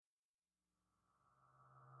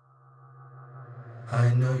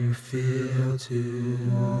I know you feel too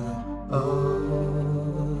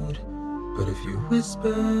old, but if you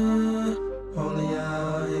whisper, only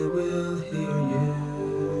I will hear you.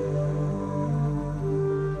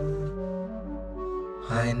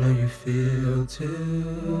 I know you feel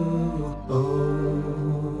too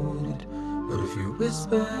old, but if you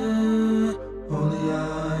whisper, only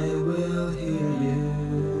I will hear you.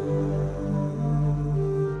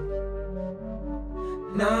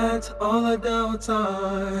 Not all adults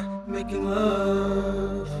are making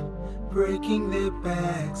love, breaking their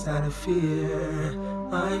backs out of fear.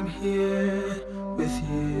 I'm here with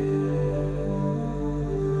you.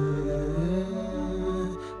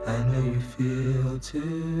 I know you feel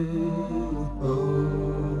too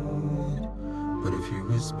old, but if you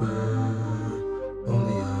whisper,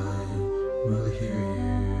 only I will hear you.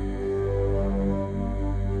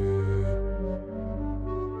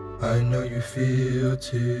 I know you feel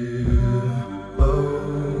too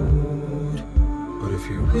old, but if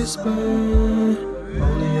you whisper,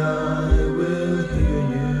 only I will hear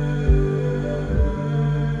you.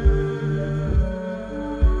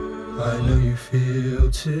 I know you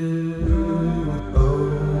feel too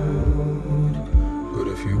old, but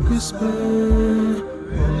if you whisper,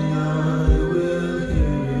 only I will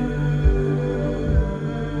hear you.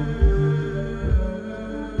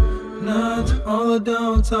 Not all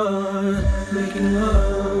adults are making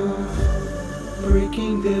love,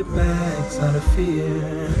 breaking their backs out of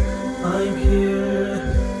fear. I'm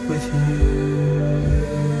here with you.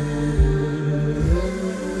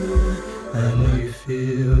 I know you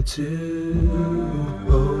feel too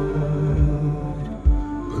old,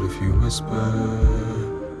 but if you whisper,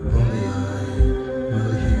 only I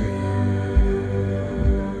will hear you.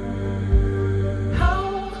 How?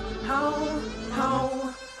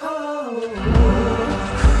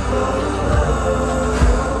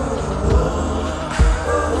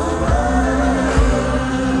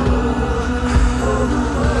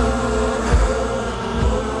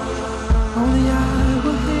 Only I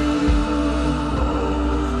will hear you.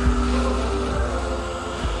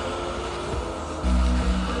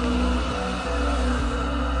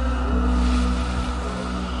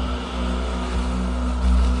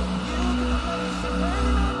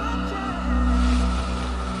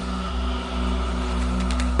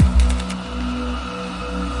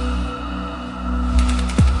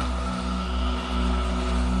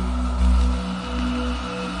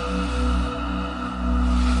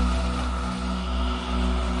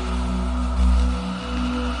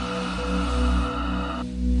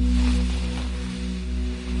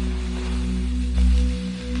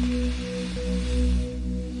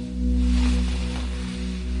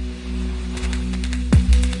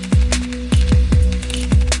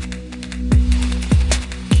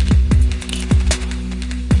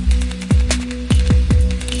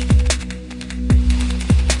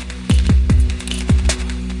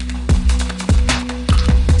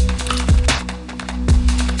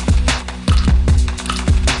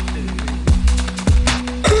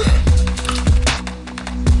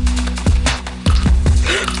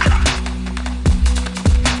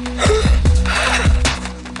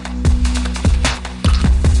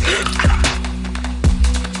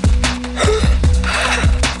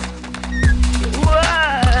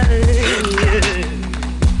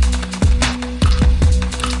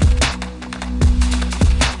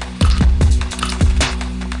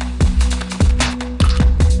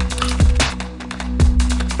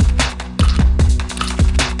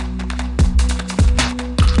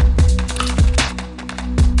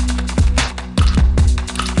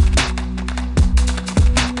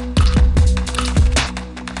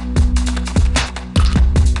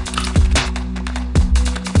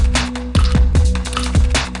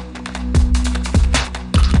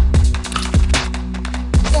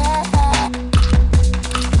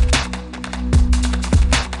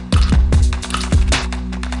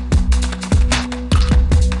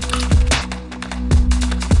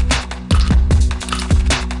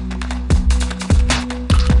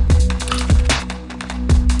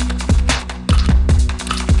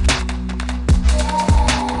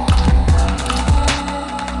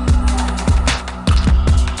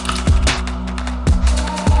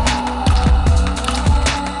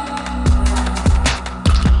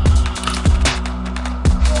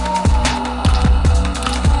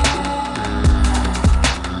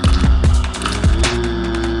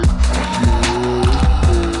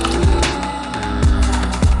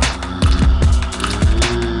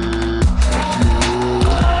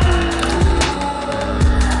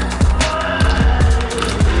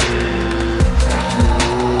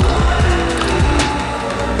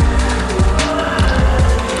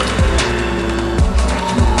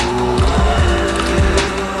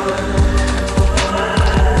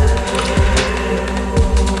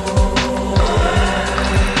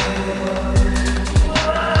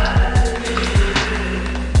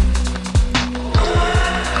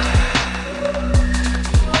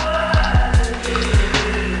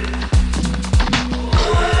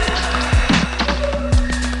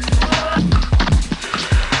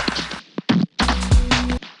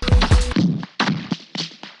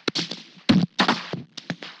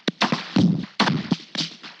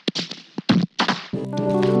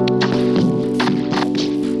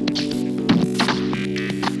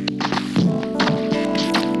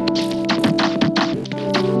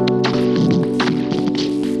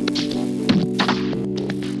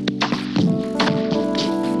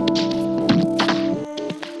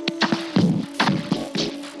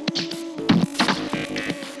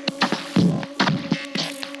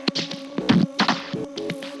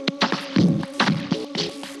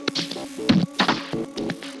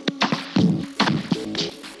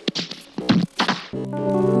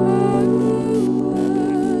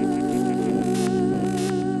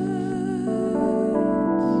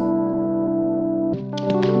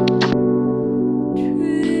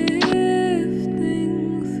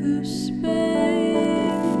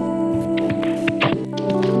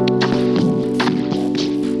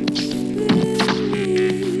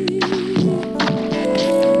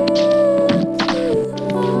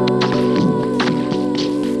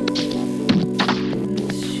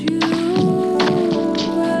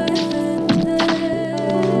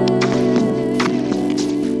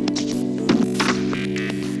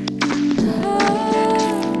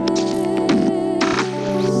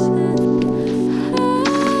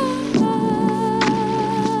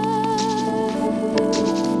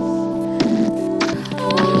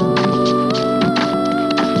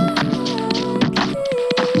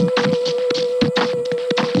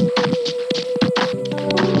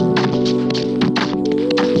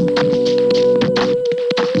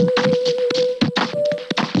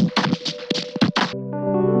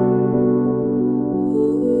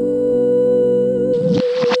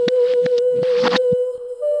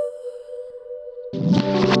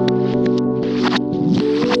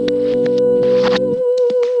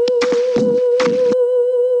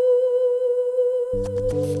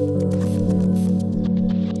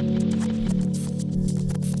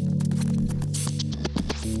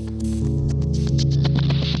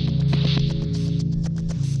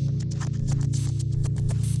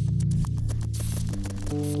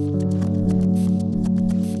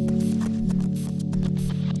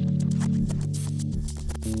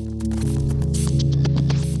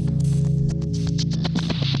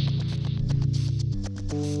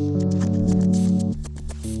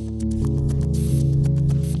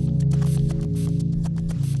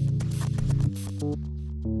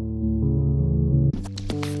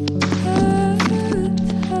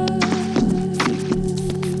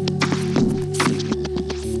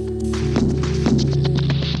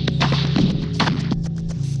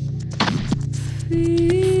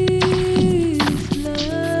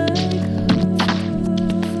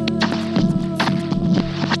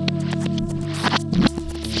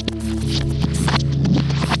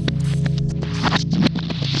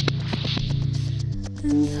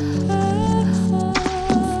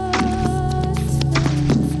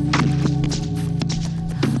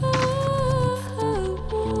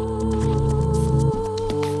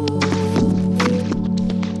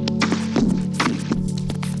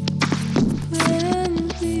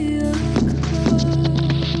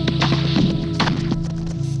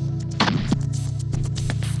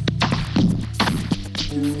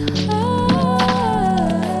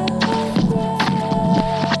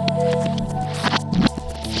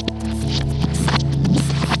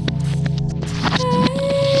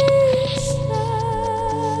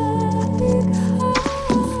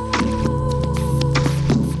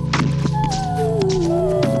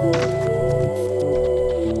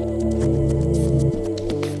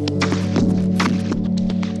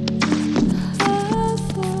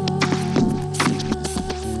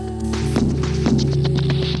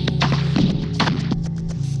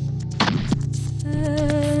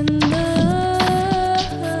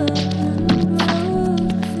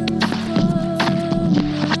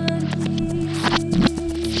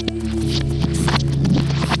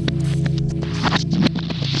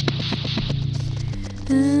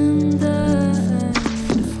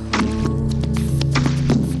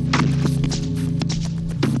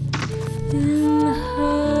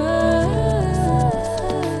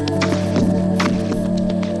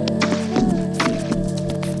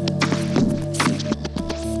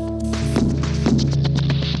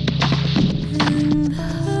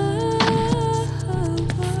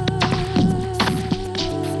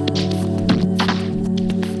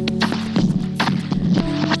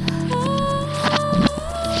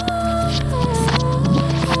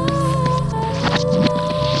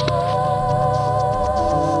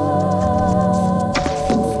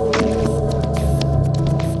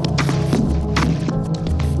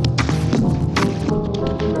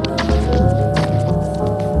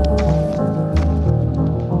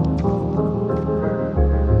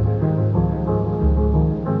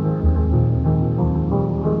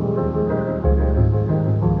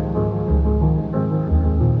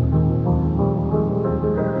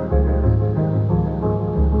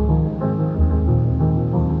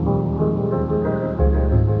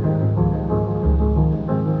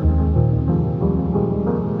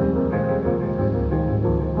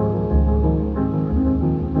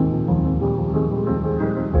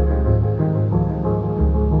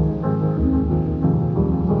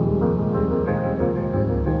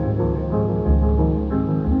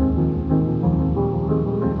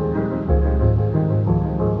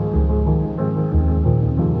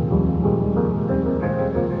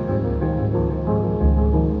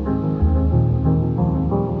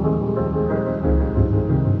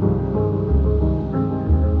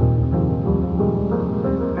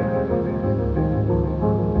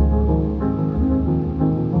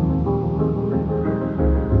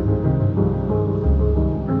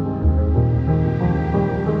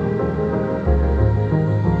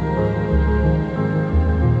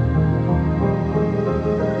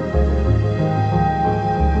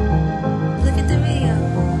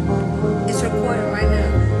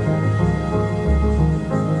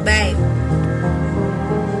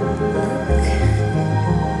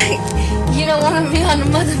 Me on the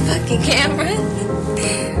motherfucking camera.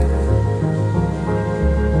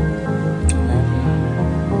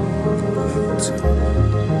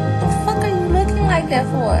 What the fuck are you looking like that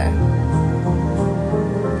for?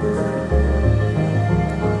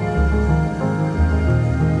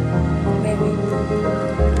 Baby.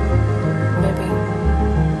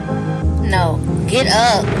 No, get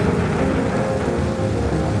up.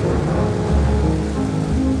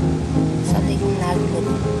 Something not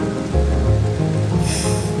looking.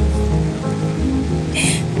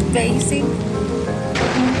 Basic.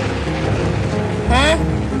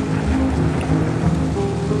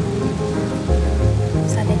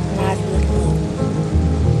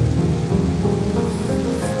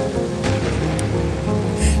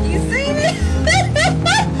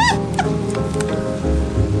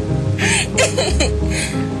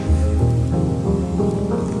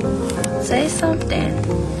 Say something.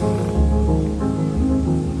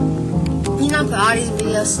 You know, put all these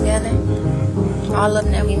videos together. All of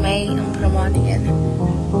them that we made, I'm gonna put them all together.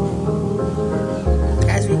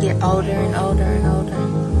 As we get older and older and older.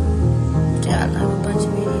 Yeah, I love a bunch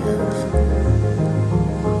of videos.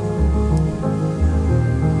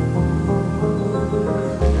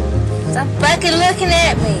 Stop fucking looking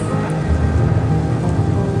at me.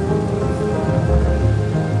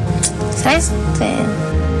 Say something.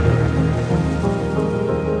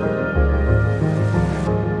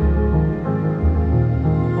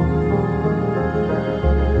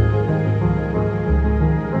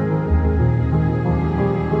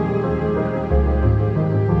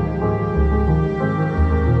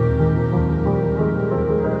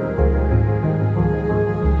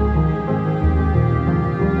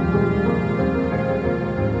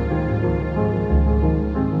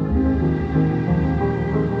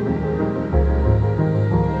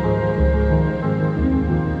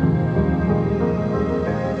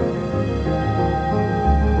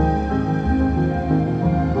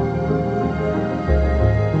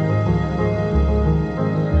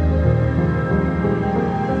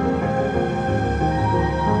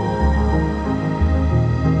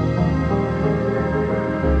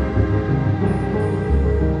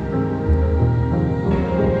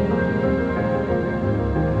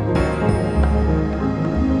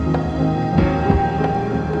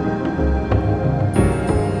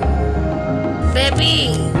 Baby.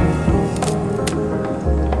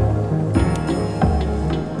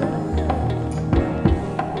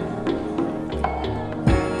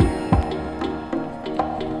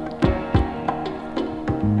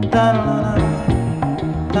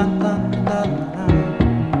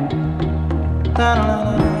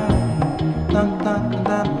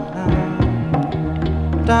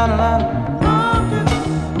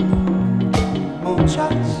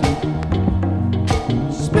 Moonshots,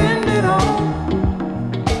 spend it on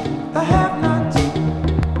the have-nots.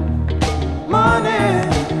 Money,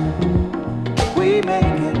 we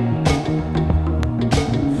make it.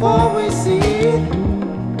 Before we see it,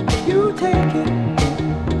 you take it.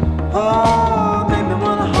 Oh, make me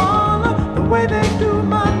wanna holler the way they do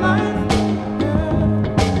my life. Yeah.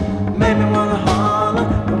 Make me wanna holler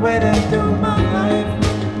the way they do my life.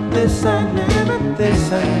 This ain't living,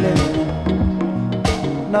 this ain't living.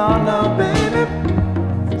 No, no, baby,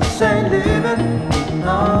 this ain't living.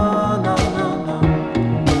 No, no, no, no.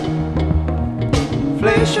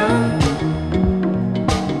 Inflation,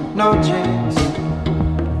 no chance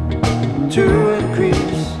to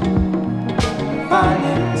increase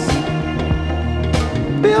finance.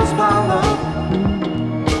 Bills pile up,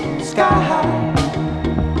 sky high.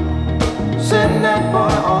 Send that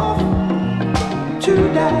boy off to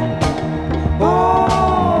die.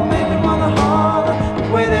 Oh, make me wanna holler the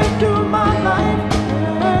way they do my life.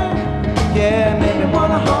 Yeah, make me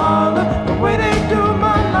wanna holler the way they do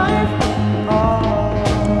my life. Oh,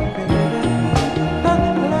 baby. La la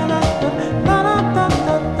la la la la la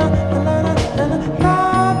la la la la.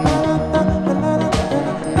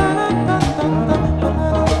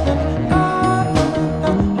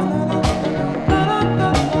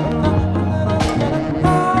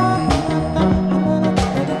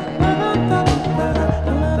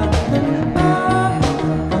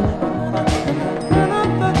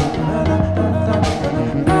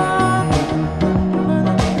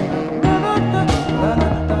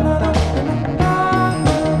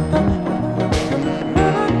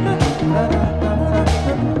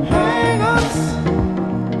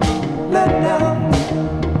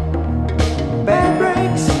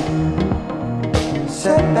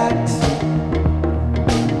 Setbacks,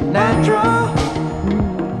 natural.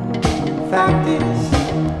 Fact is,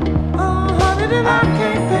 honey, I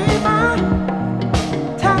can't pay my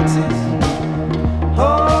taxes.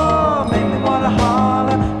 Oh, make me wanna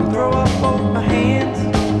holler and throw up both my hands.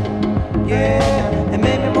 Yeah, it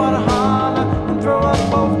made me wanna holler and throw up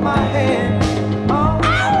both my hands. Oh,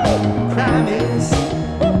 crime is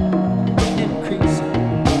increasing.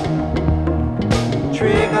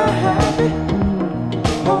 Trigger happy.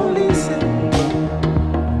 Policing,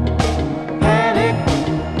 panic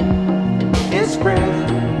is spreading.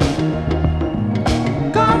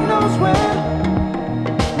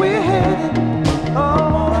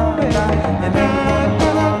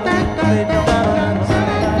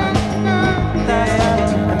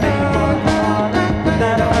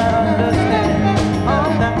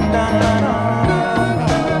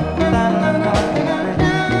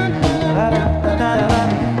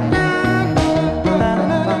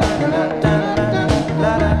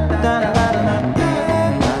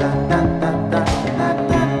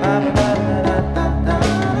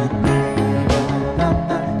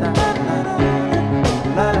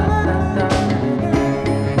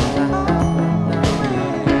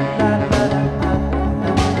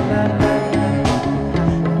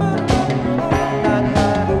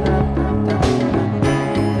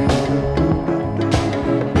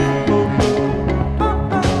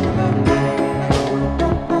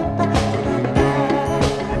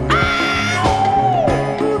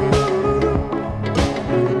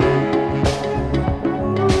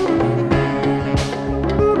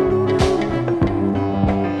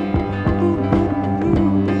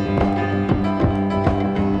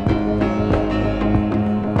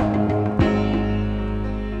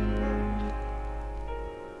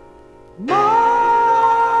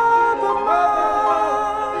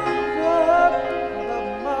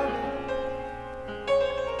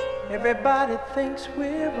 everybody thinks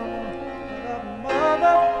we're wrong. But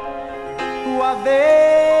mother, who are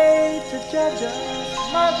they to judge us?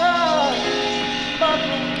 Mother,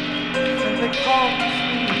 mother, simply call me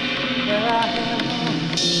sweet where I am.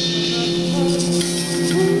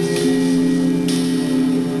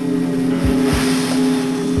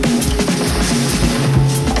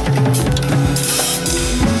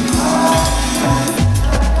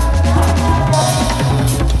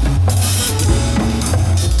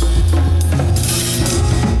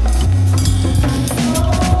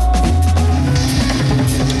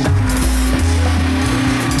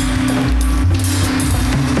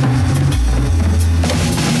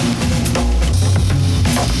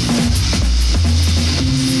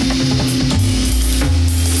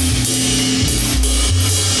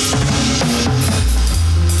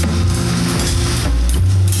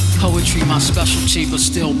 Poetry, my specialty, but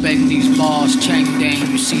still beg these bars. Chang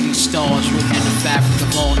Dang, you see these stars written in the fabric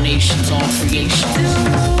of all nations, all creations.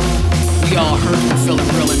 We all hurt and feel a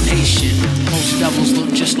real nation. Most devils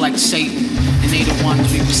look just like Satan, and they the ones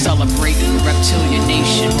we be celebrating. The reptilian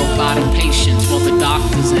nation, robotic patience, while the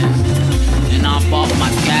doctor's in. And I bought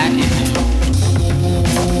my gat in it.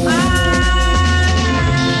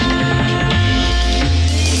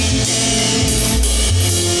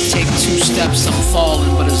 Take 2 steps, I'm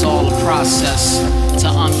falling, but it's all a process to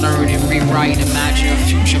unlearn and rewrite, imagine a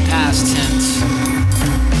future past tense.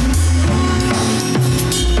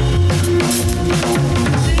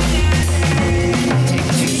 Take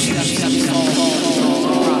 2 steps, I'm falling, but it's all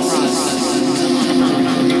a process to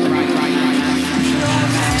unlearn and rewrite, imagine a future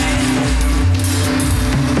past tense.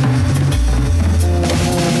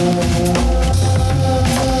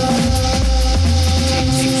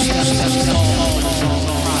 Take 2 steps, I'm falling, but it's all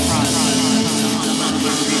a process to unlearn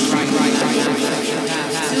and rewrite, imagine a future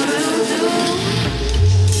past tense.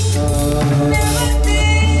 Never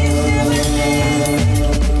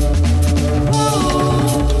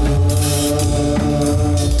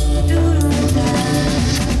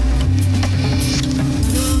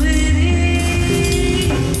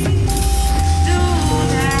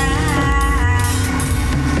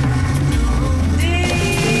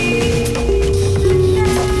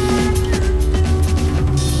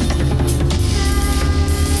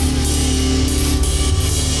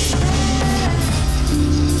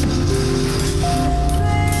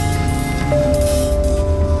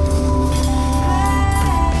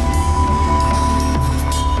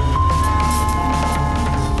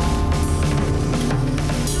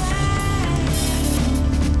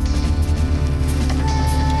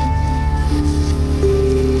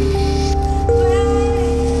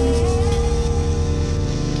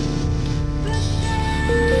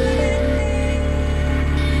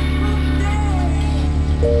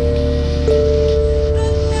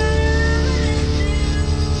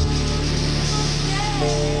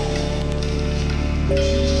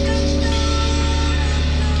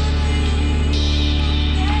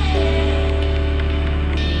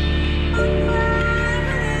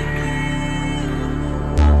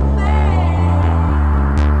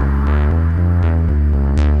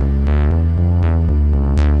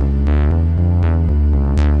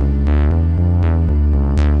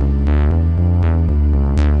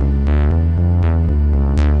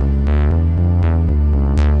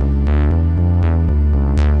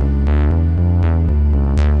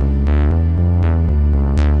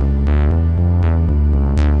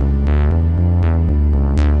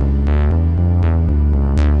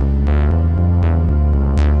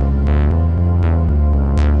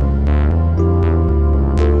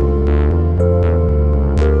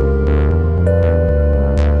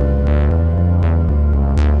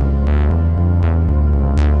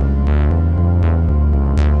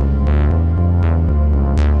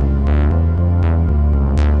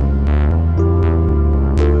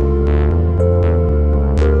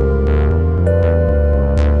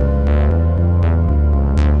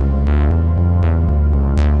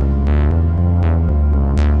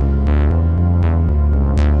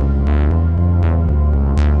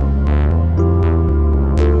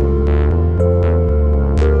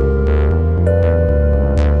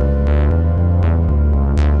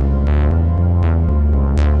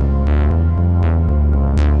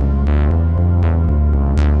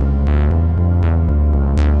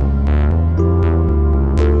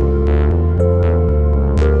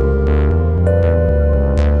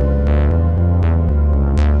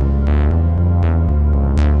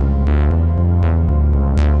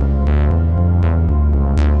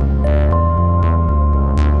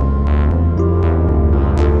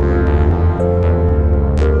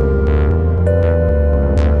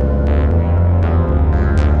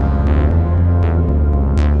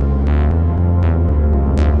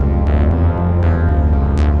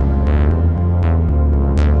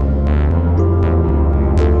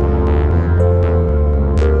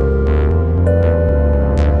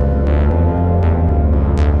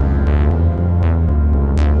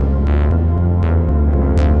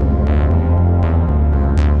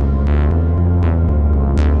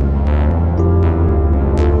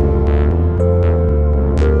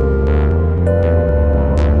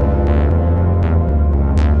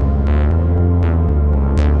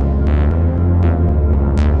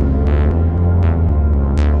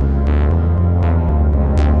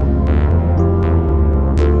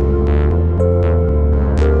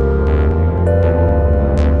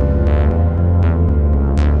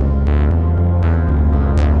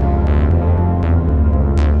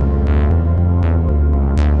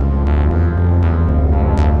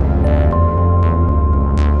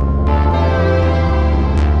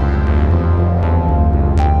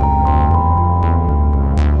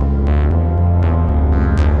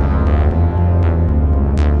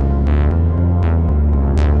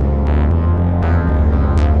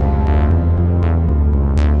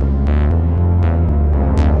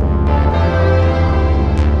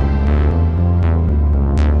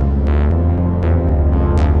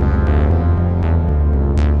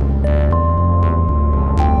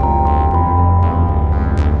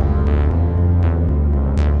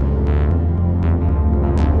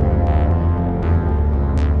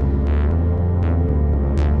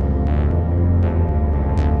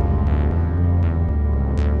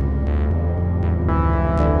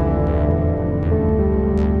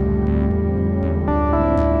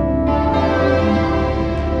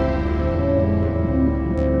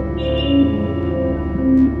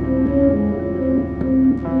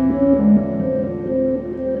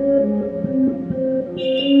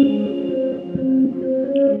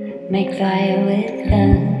fire with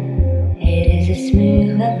gun. It is a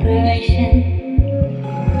smooth operation.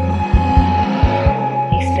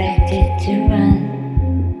 Expect it to run.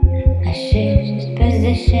 I shift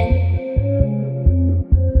position.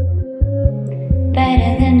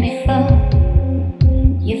 Better than before.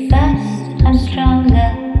 You're fast, I'm stronger.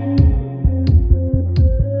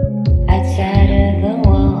 Outside of the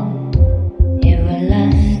wall, it will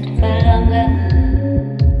last for longer.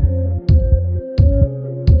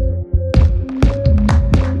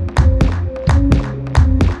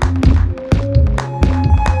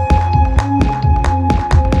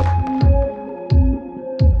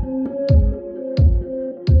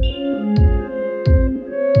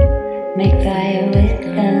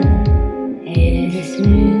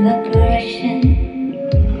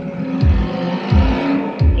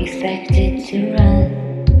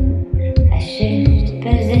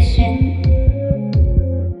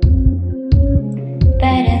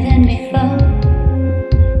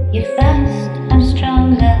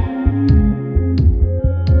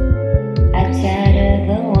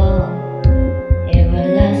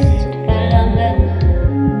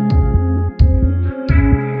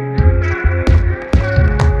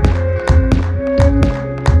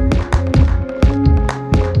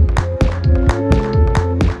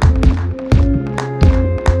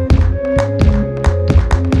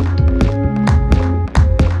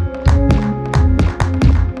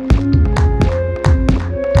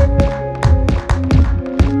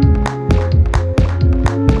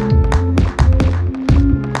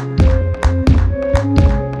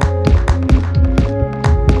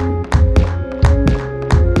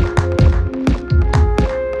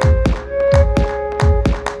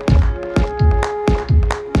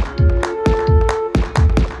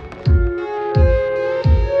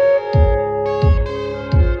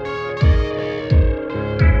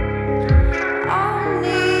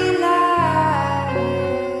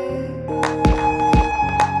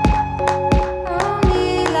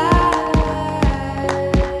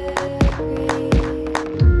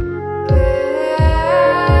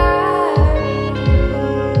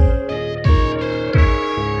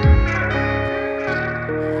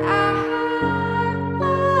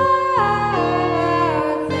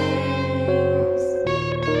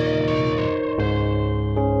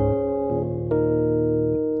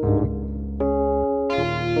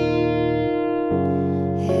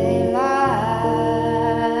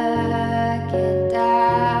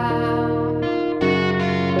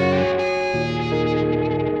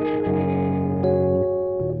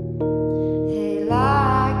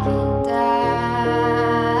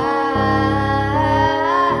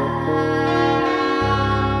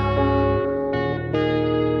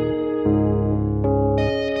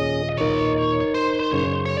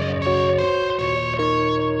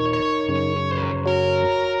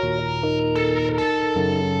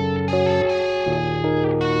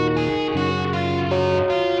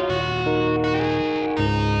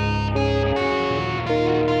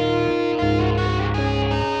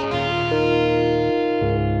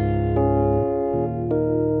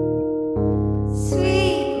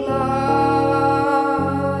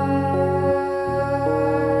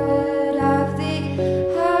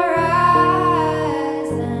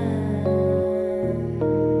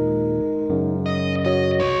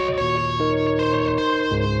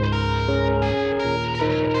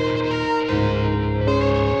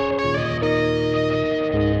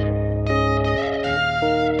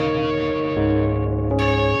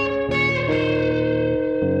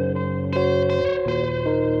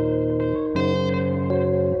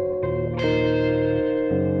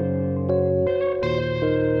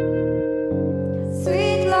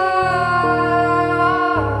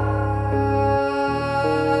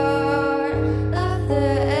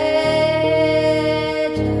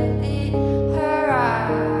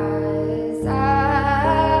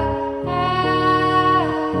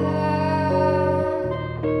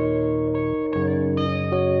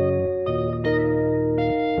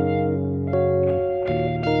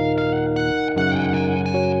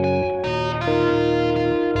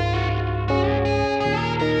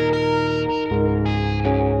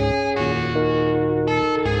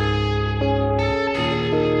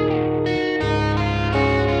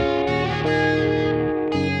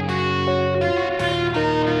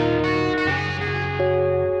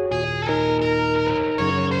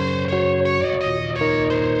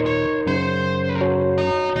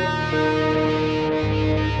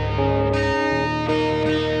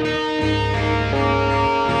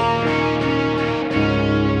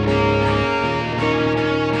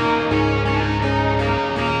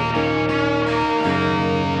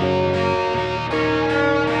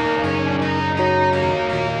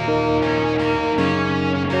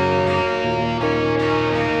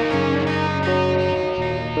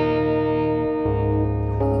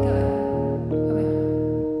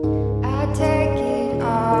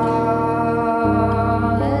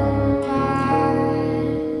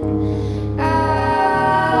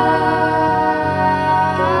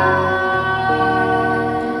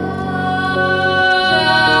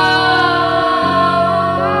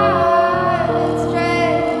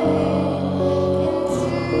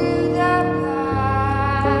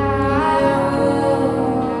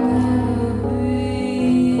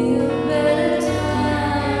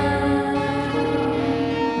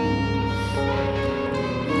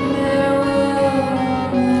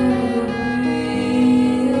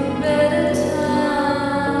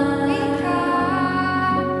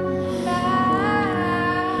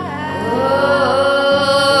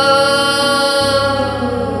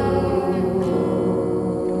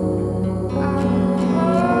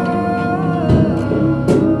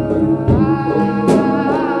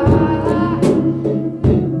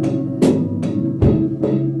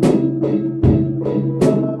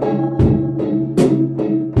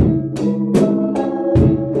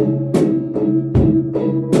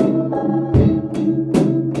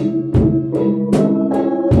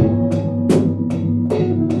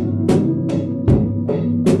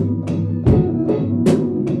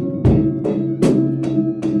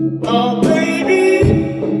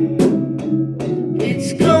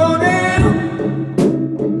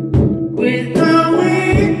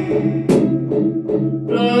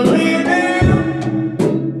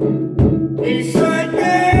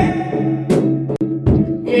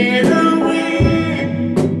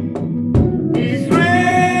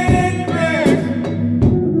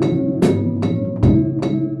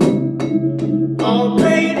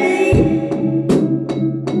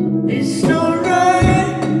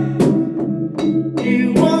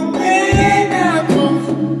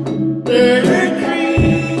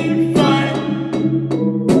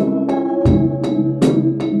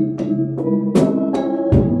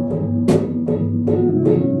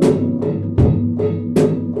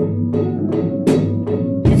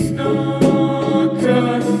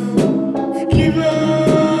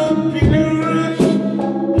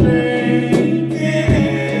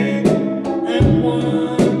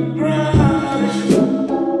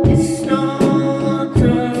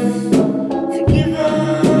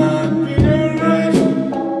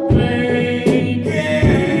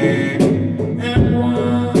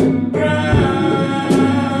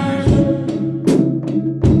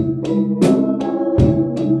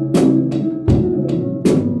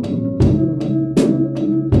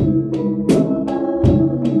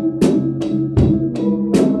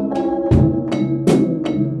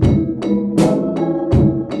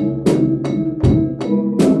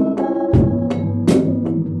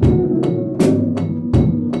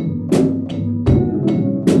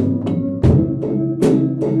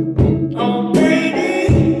 Oh,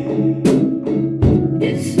 baby,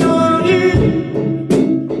 it's on you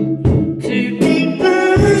to be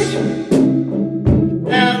pushed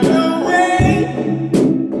out the way,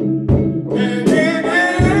 and then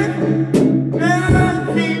I have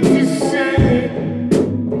nothing to say.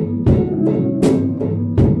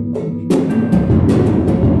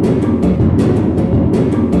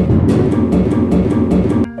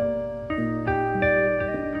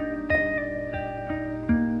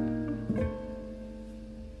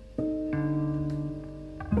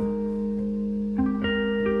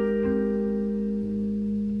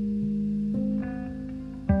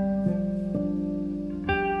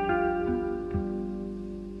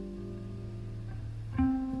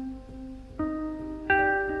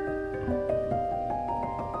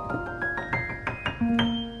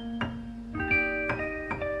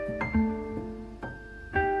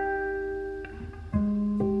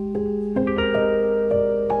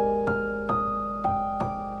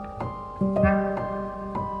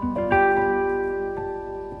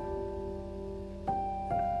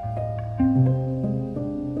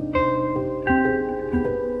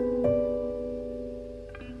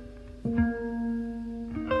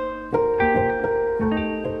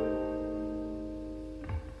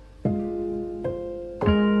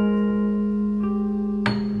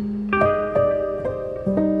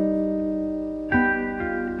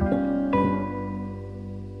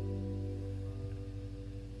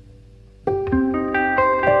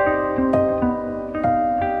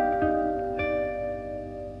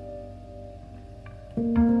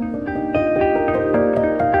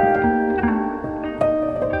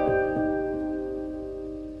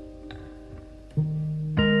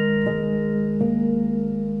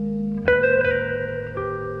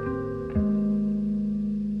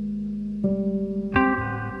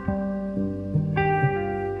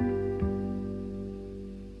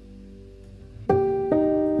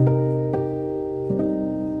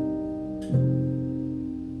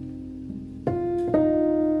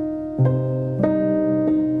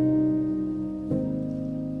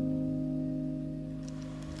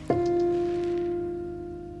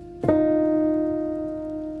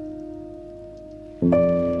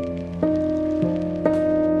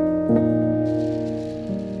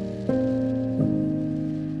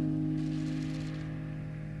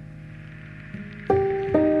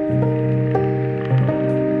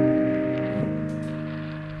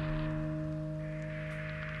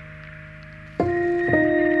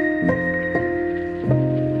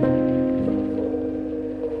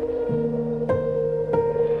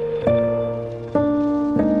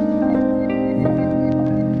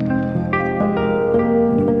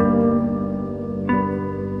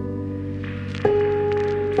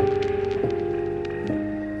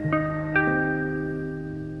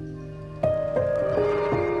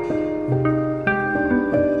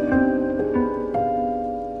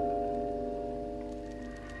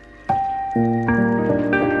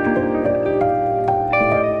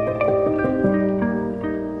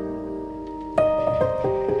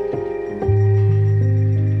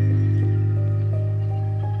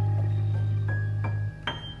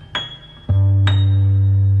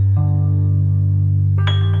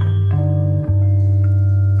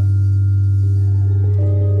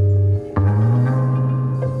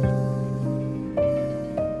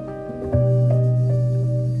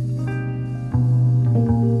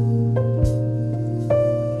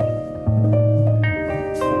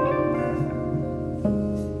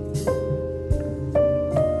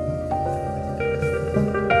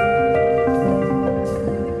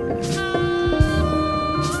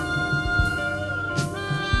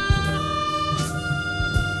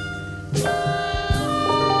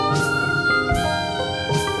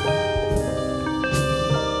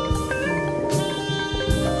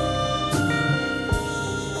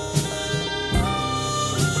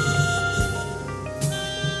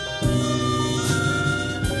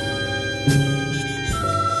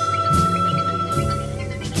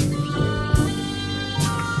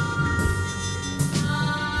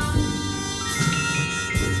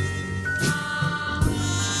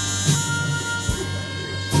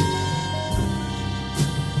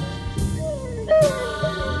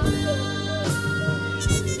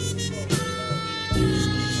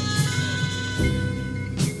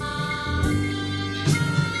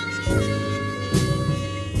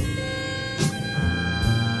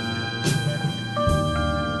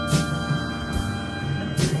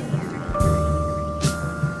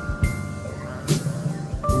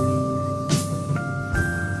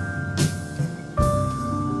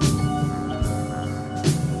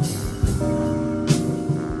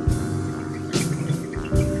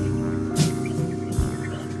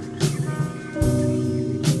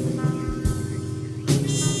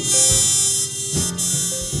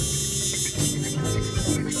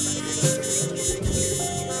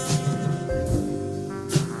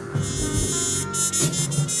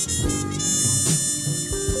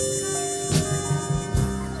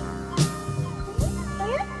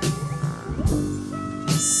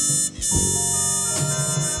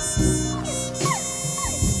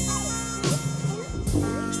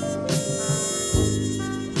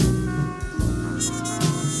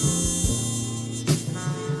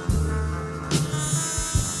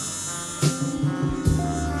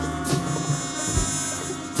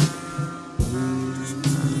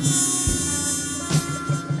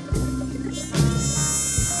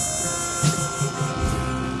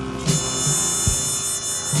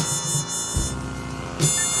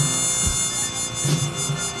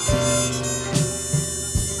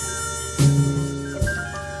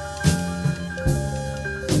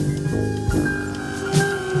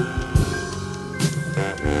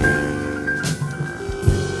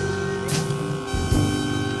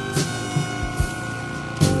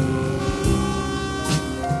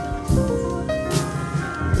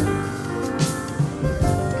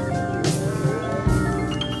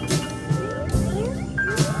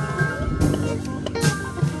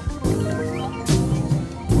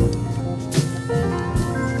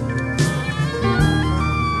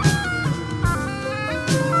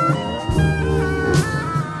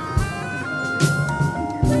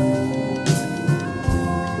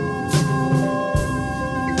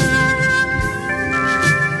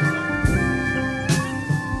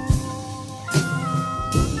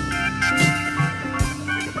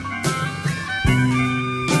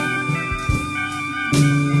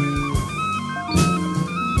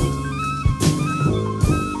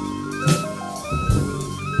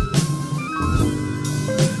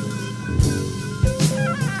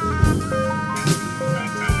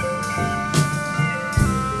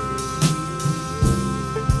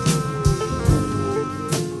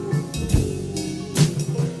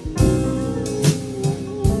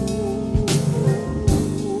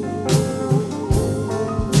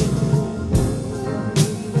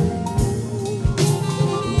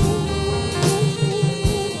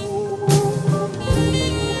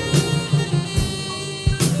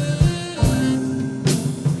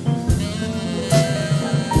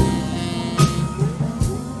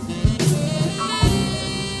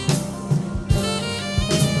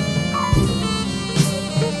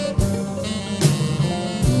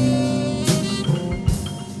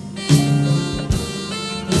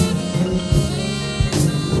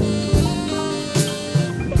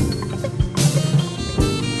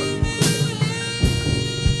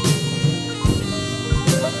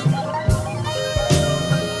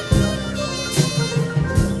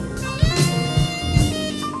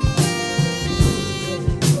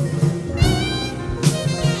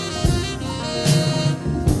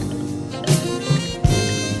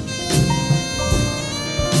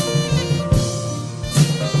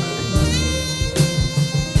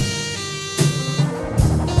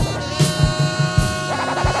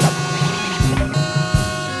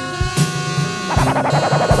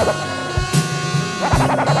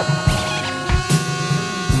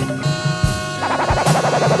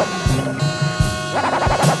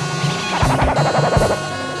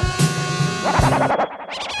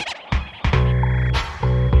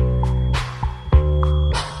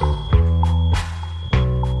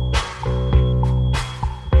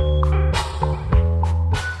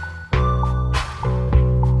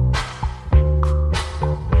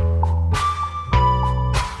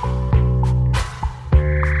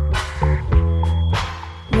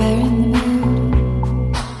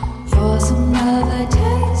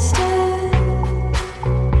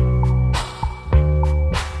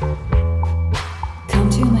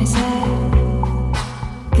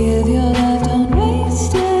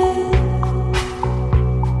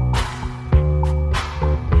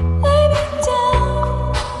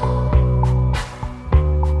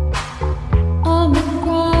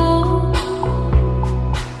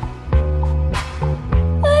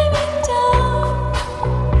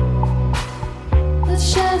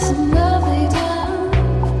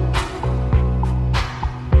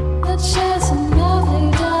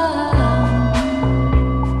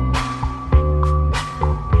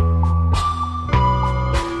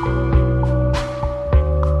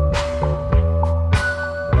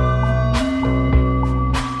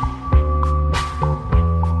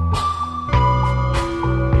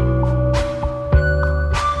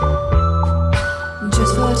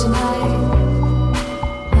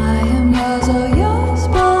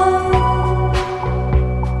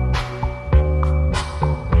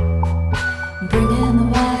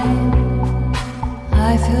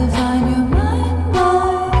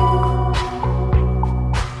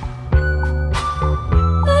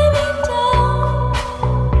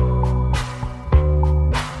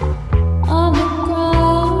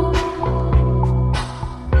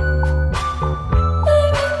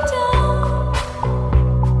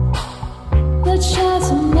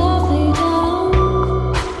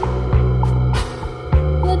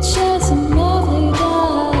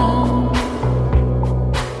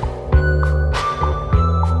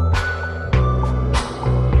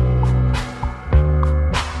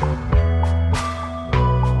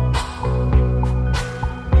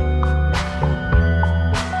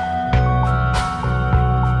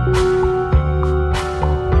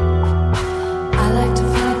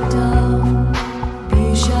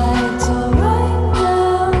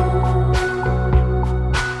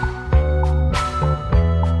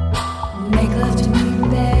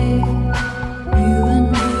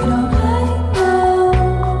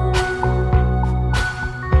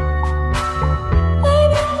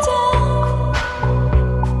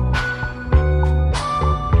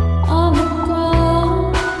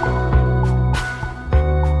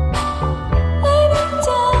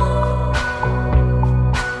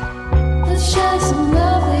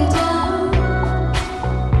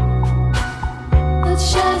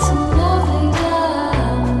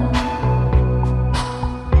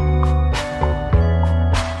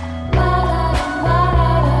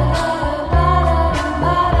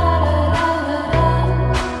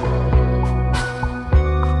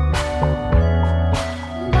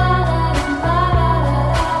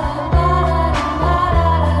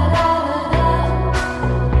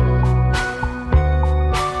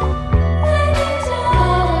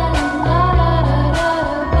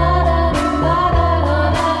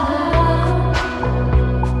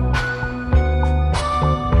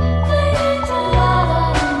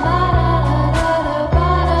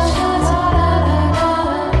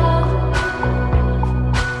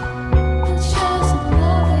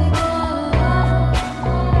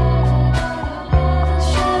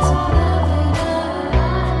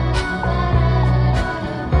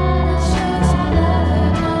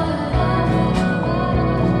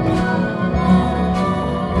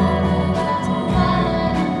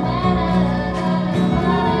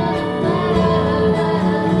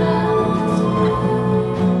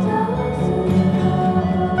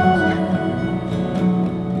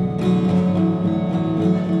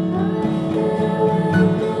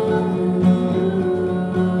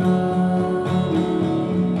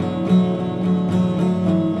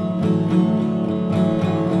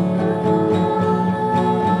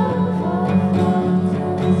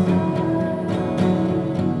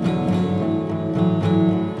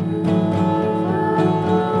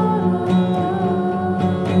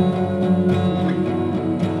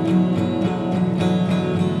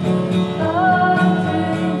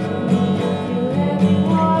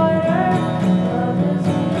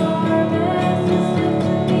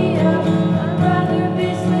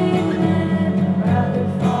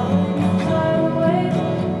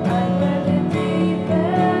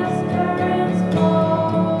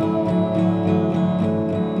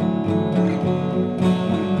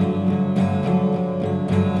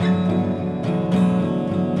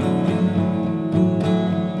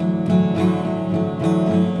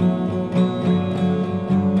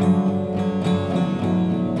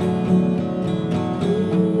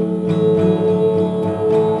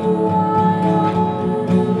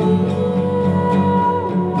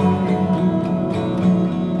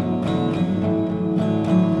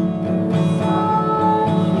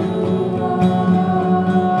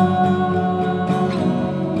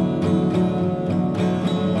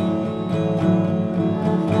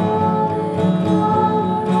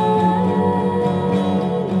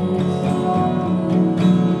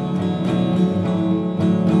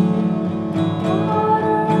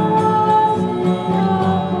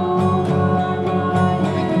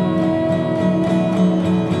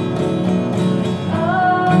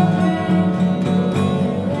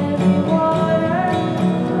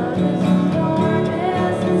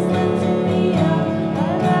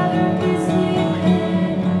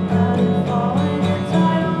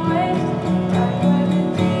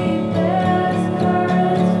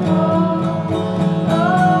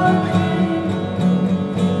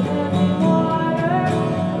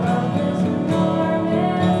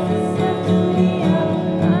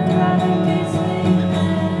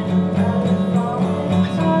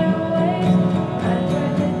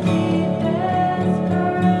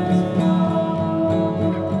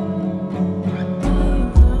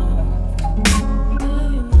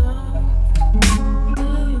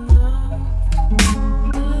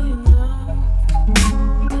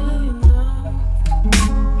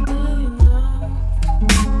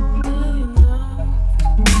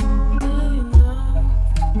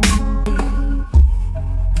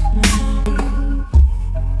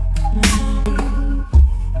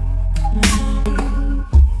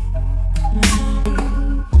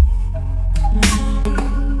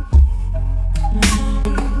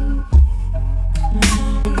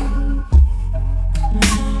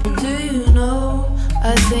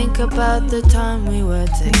 about the time we were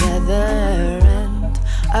together, and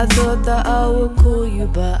I thought that I would call you,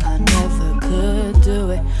 but I never could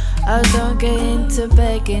do it. I don't get into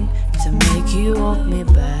begging to make you want me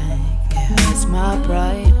back. It hurts my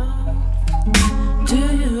pride. Do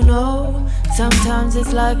you know, sometimes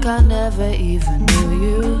it's like I never even knew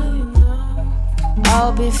you.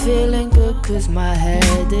 I'll be feeling good 'cause my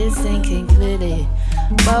head is thinking clearly.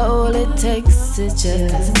 But all it takes is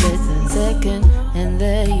just a split second, and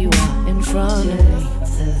there you are in front of me.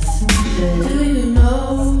 Do you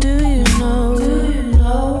know? Do you know? Do you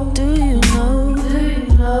know? Do you know? Do you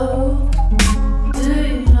know? Do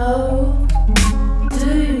you know? Do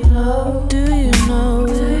you know? Do you know?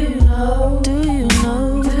 Do you know? Do you know?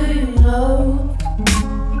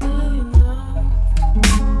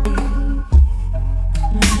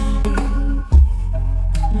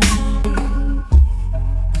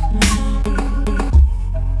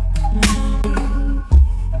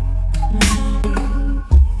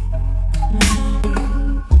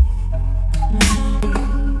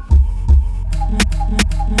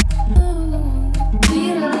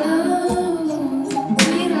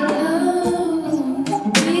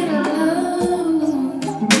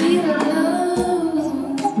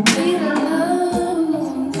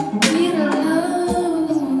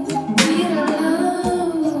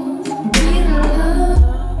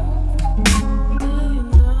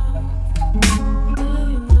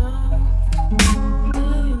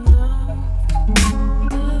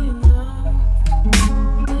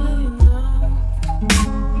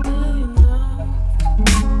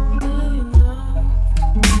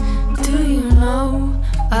 Do you know?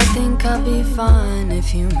 I'd be fine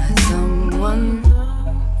if you met someone.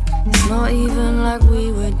 It's not even like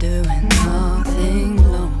we were doing nothing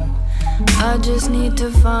long. I just need to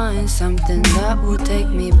find something that will take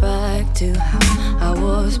me back to how I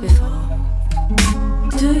was before.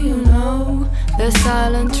 Do you know the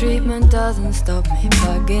silent treatment doesn't stop me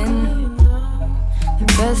bugging? The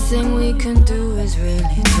best thing we can do is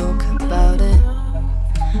really talk about it.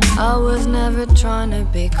 I was never trying to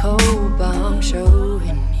be cold, but I'm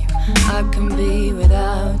showing you I can be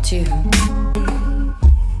without you.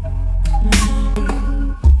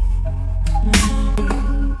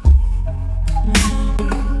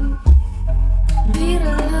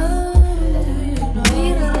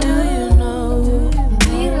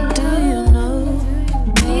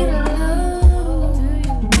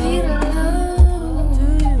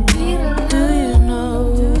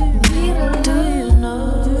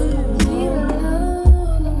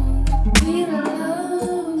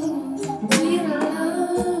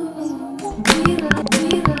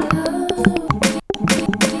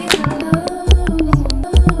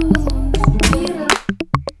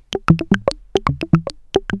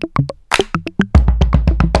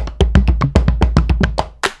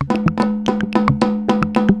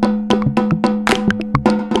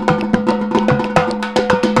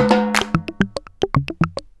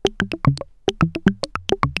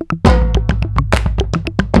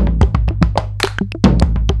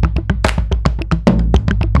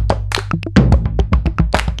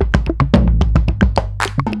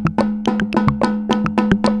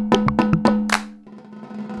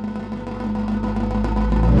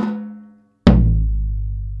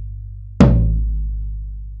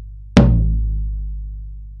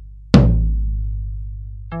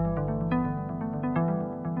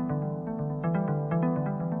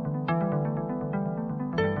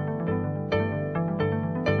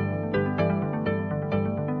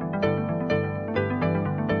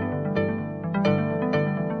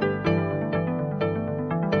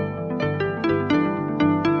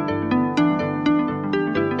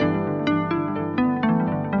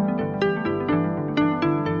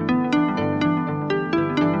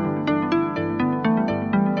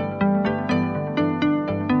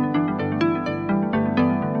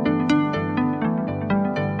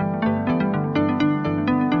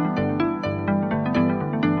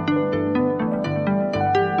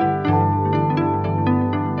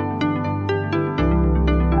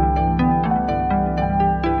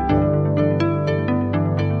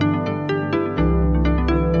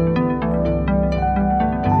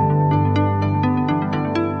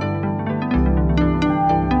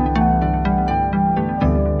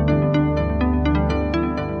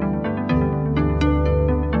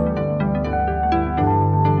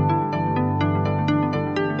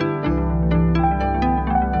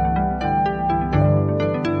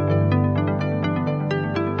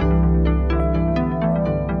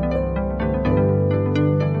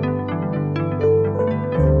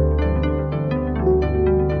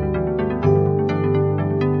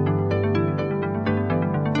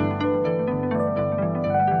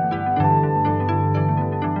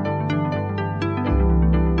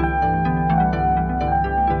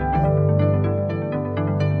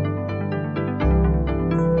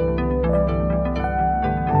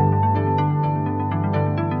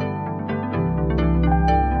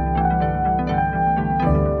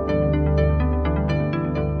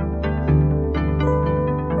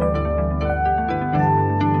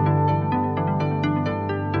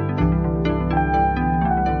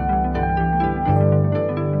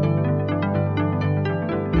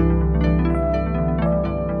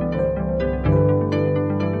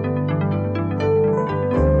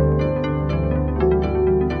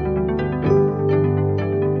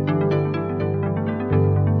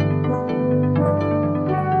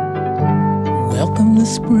 Welcome the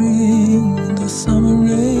spring, the summer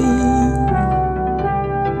rain,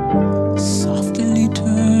 softly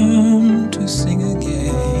turn to sing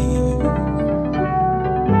again.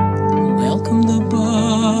 Welcome the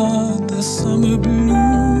bud, the summer blooming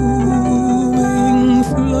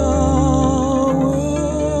flower.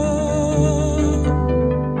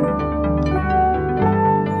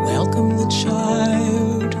 Welcome the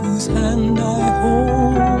child whose hand I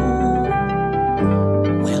hold.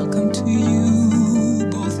 Welcome to you,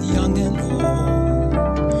 both young and old.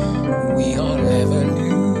 We are ever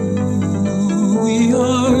new, we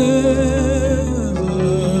are ever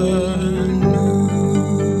new.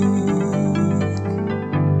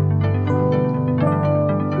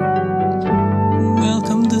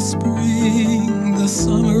 Welcome the spring, the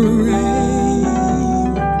summer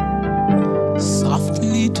rain,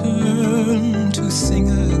 softly turn to sing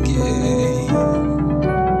again.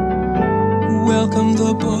 Welcome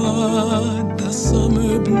the bud, the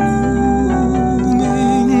summer blooming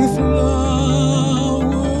flower.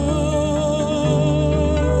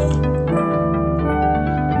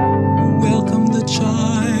 Welcome the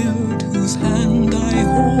child whose hand I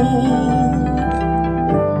hold.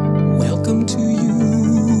 Welcome to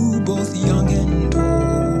you, both young and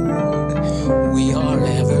old. We are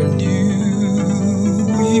ever new,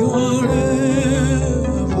 we are ever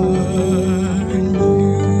new.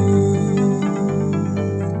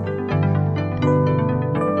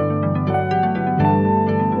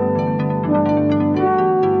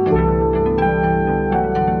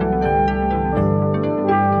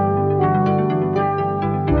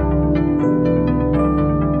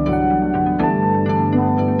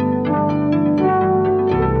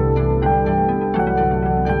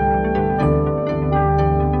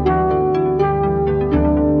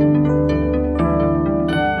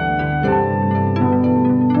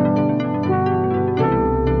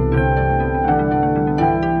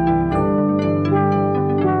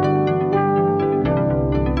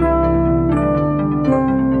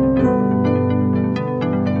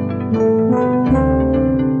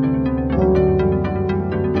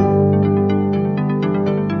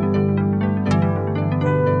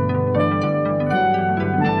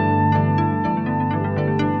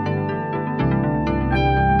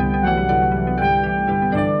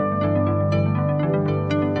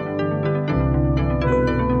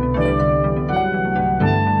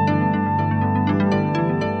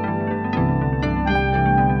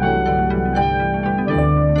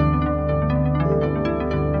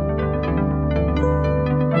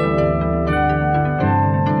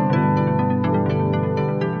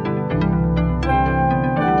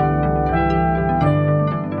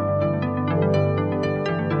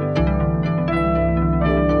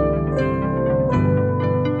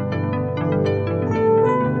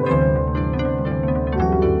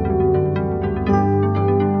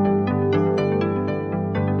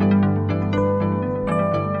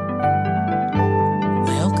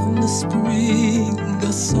 The spring,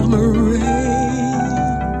 the summer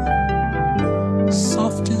rain,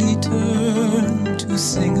 softly turn to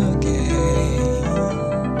sing